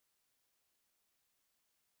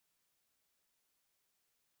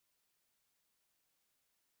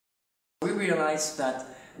realized that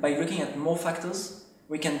by looking at more factors,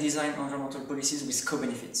 we can design environmental policies with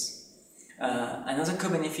co-benefits. Another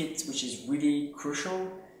co-benefit which is really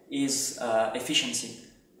crucial is efficiency.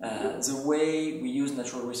 The way we use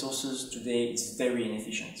natural resources today is very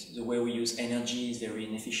inefficient. The way we use energy is very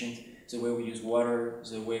inefficient. The way we use water,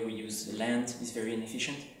 the way we use the land is very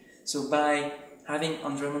inefficient. So by having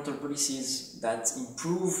environmental policies that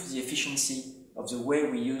improve the efficiency of the way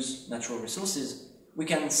we use natural resources, we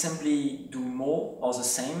can simply do more or the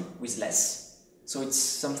same with less. So it's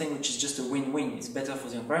something which is just a win-win. It's better for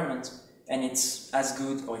the environment and it's as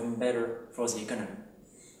good or even better for the economy.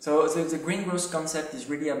 So the green growth concept is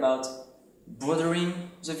really about broadening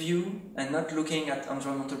the view and not looking at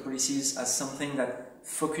environmental policies as something that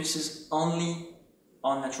focuses only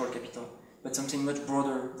on natural capital, but something much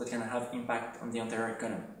broader that can have impact on the entire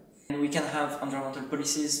economy. And we can have environmental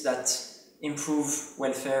policies that improve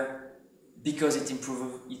welfare because it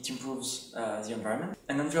improves the environment.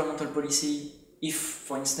 An environmental policy, if,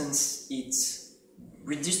 for instance, it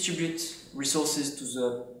redistributes resources to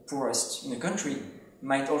the poorest in a country,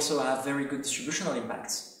 might also have very good distributional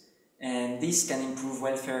impacts. And this can improve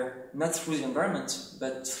welfare not through the environment,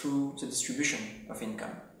 but through the distribution of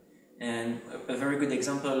income. And a very good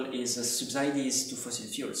example is subsidies to fossil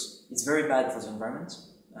fuels. It's very bad for the environment.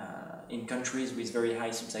 In countries with very high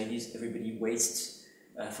subsidies, everybody wastes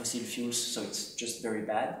fossil fuels, so it's just very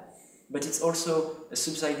bad. But it's also a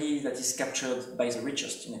subsidy that is captured by the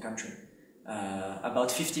richest in a country. About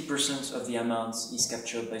 50% of the amount is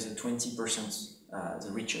captured by the 20%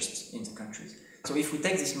 the richest in the countries. So if we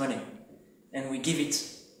take this money and we give it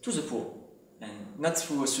to the poor, and not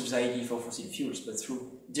through a subsidy for fossil fuels, but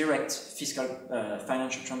through direct fiscal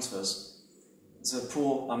financial transfers, the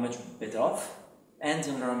poor are much better off and the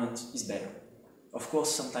environment is better. Of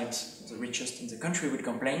course, sometimes the richest in the country will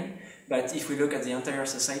complain, but if we look at the entire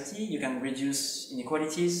society, you can reduce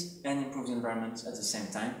inequalities and improve the environment at the same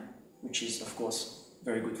time, which is, of course,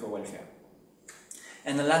 very good for welfare.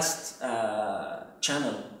 And the last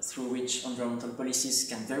channel through which environmental policies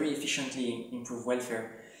can very efficiently improve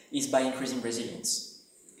welfare is by increasing resilience.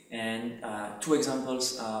 And two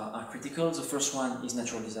examples are critical. The first one is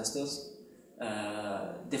natural disasters.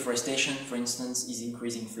 Deforestation, for instance, is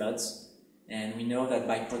increasing floods. And we know that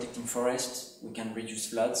by protecting forests, we can reduce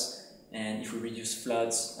floods. And if we reduce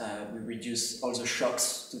floods, we reduce all the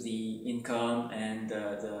shocks to the income and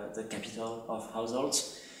the capital of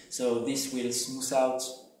households. So this will smooth out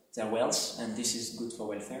their wealth, and this is good for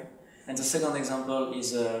welfare. And the second example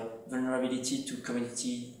is vulnerability to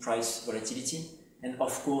commodity price volatility. And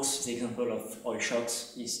of course, the example of oil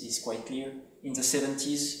shocks is quite clear. In the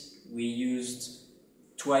 70s, we used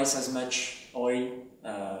twice as much oil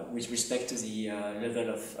with respect to the level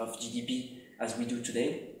of GDP as we do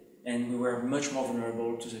today. And we were much more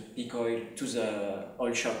vulnerable to the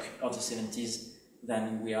oil shock of the 70s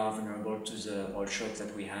than we are vulnerable to the oil shock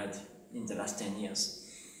that we had in the last 10 years.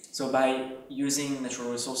 So by using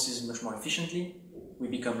natural resources much more efficiently, we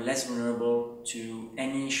become less vulnerable to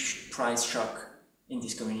any price shock in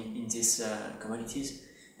these commodities.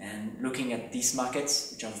 And looking at these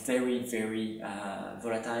markets, which are very, very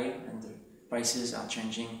volatile, and the prices are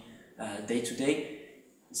changing day to day,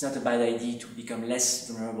 it's not a bad idea to become less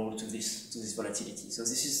vulnerable to this volatility. So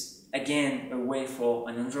this is, again, a way for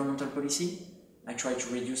an environmental policy. I try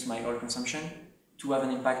to reduce my oil consumption to have an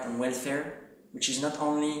impact on welfare, which is not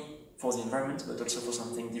only for the environment, but also for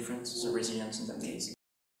something different, the resilience in that case.